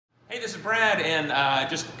this is Brad, and I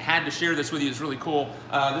just had to share this with you. It's really cool.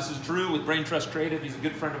 This is Drew with Brain Trust Creative. He's a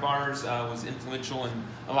good friend of ours, was influential in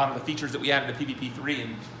a lot of the features that we added to PVP3,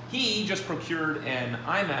 and he just procured an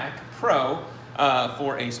iMac Pro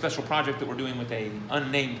for a special project that we're doing with a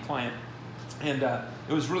unnamed client. And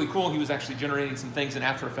it was really cool. He was actually generating some things in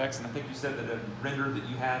After Effects, and I think you said that a render that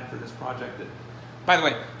you had for this project that, by the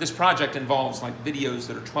way, this project involves like videos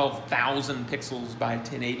that are 12,000 pixels by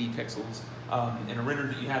 1080 pixels, and a render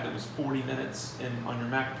that you had that was 40 minutes on your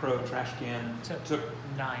Mac Pro trash can took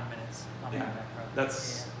 9 minutes on the Mac Pro.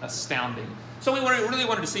 That's astounding. So we really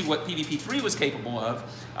wanted to see what PVP3 was capable of,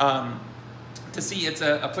 to see its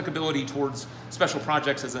applicability towards special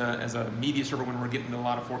projects as a media server when we're getting a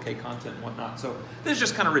lot of 4K content and whatnot. So this is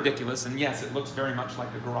just kind of ridiculous, and yes, it looks very much like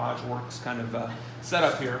a GarageWorks kind of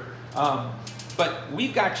setup here. But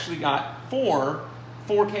we've actually got 4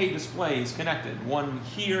 4K displays connected. One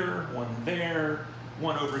here, one there,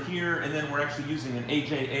 one over here, and then we're actually using an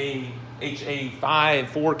HA5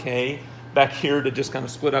 4K back here to just kind of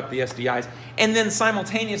split up the SDIs. And then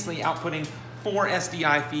simultaneously outputting 4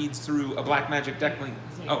 SDI feeds through a Blackmagic deck link.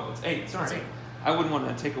 Oh, it's 8, sorry. It's 8. I wouldn't want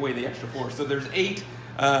to take away the extra 4. So there's 8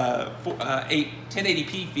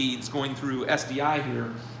 1080p feeds going through SDI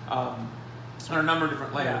here. On a number of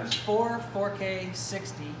different layers. Yeah, 4 4K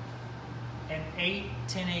 60 and 8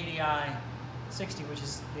 1080i 60, which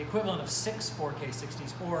is the equivalent of 6 4K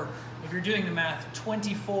 60s, or if you're doing the math,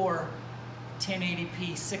 24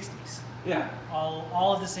 1080p 60s. Yeah.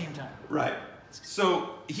 All at the same time. Right.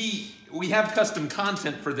 So we have custom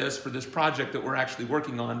content for this project that we're actually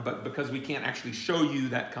working on, but because we can't actually show you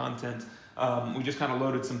that content, we just kind of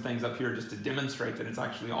loaded some things up here just to demonstrate that it's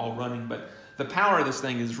actually all running. But the power of this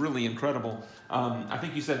thing is really incredible. I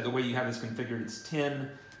think you said the way you have this configured, it's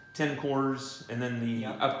 10 cores, and then the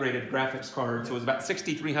upgraded graphics card. So it was about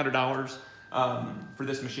 $6,300 for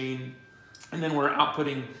this machine. And then we're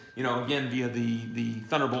outputting, you know, again, via the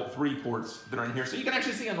Thunderbolt 3 ports that are in here. So you can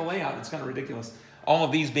actually see on the layout, it's kind of ridiculous. All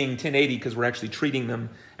of these being 1080 because we're actually treating them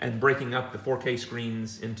and breaking up the 4K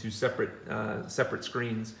screens into separate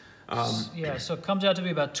screens. Yeah, so it comes out to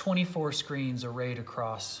be about 24 screens arrayed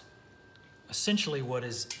across essentially what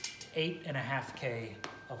is 8.5K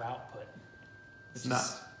of output. It's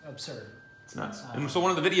nuts. Absurd. It's nuts. And so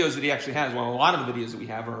one of the videos that he actually has, well, a lot of the videos that we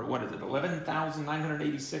have are, what is it,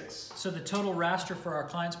 11,986? So the total raster for our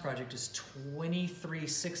client's project is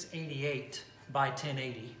 23,688 by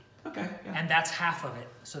 1080. Okay. Yeah. And that's half of it.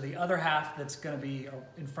 So the other half that's going to be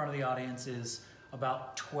in front of the audience is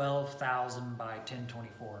about 12,000 by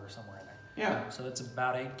 1024 or somewhere in there. Yeah. So that's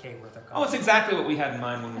about 8K worth of content. Oh, it's exactly what we had in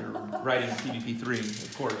mind when we were writing PVP3,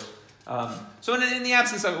 of course. So in the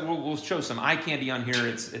absence of, we'll show some eye candy on here.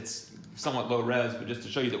 It's somewhat low res, but just to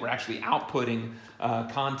show you that we're actually outputting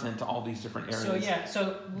content to all these different areas. So yeah.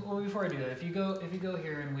 So before I do that, if you go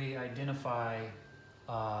here and we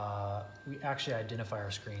actually identify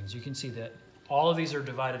our screens, you can see that all of these are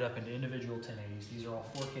divided up into individual 1080s. These are all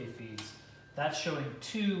 4K feeds. That's showing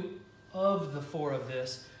 2 of the 4 of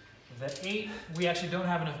this. The 8, we actually don't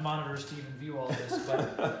have enough monitors to even view all this,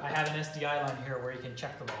 but I have an SDI line here where you can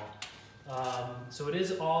check them all. So it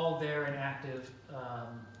is all there and active.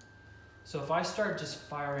 So if I start just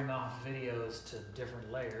firing off videos to different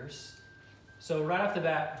layers, so right off the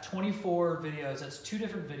bat, 24 videos, that's 2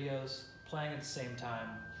 different videos playing at the same time,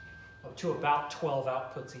 up to about 12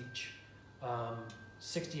 outputs each.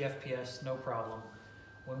 60 FPS, no problem.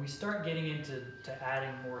 When we start getting into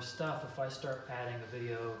adding more stuff, if I start adding a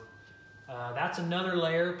video, that's another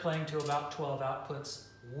layer playing to about 12 outputs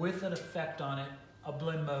with an effect on it, a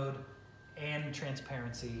blend mode, and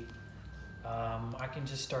transparency. I can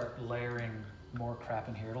just start layering more crap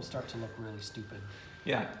in here. It'll start to look really stupid.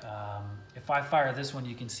 Yeah. If I fire this one,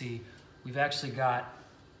 you can see we've actually got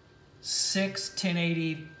 6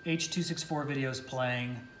 1080 H.264 videos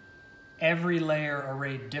playing, every layer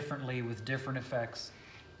arrayed differently with different effects,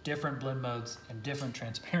 different blend modes, and different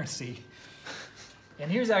transparency. And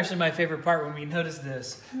here's actually my favorite part when we notice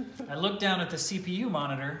this. I look down at the CPU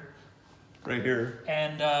monitor. Right here.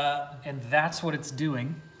 And that's what it's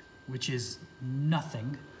doing, which is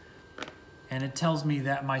nothing. And it tells me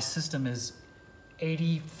that my system is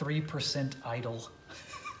 83% idle.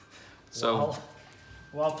 So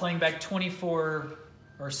while playing back 24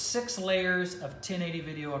 or 6 layers of 1080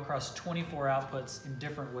 video across 24 outputs in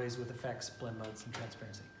different ways with effects, blend modes, and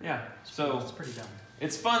transparency. Yeah. So it's pretty dumb.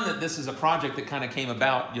 It's fun that this is a project that kind of came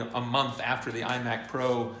about, you know, a month after the iMac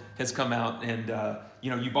Pro has come out, and you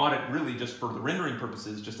know, you bought it really just for the rendering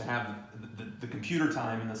purposes, just to have the computer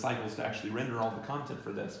time and the cycles to actually render all the content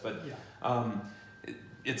for this. But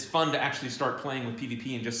it's fun to actually start playing with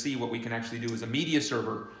PvP and just see what we can actually do as a media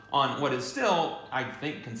server on what is still, I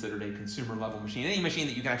think, considered a consumer level machine. Any machine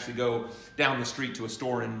that you can actually go down the street to a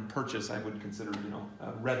store and purchase, I would consider, you know,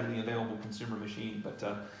 a readily available consumer machine. But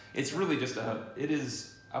it's really just it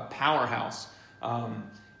is a powerhouse.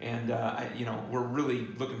 You know, we're really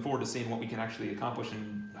looking forward to seeing what we can actually accomplish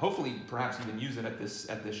and hopefully perhaps even use it at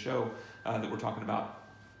this show that we're talking about.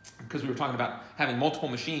 Because we were talking about having multiple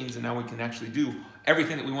machines, and now we can actually do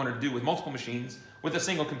everything that we wanted to do with multiple machines with a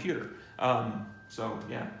single computer. So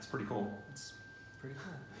yeah, it's pretty cool. It's pretty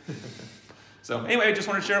cool. So anyway, I just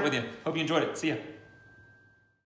wanted to share it with you. Hope you enjoyed it. See ya.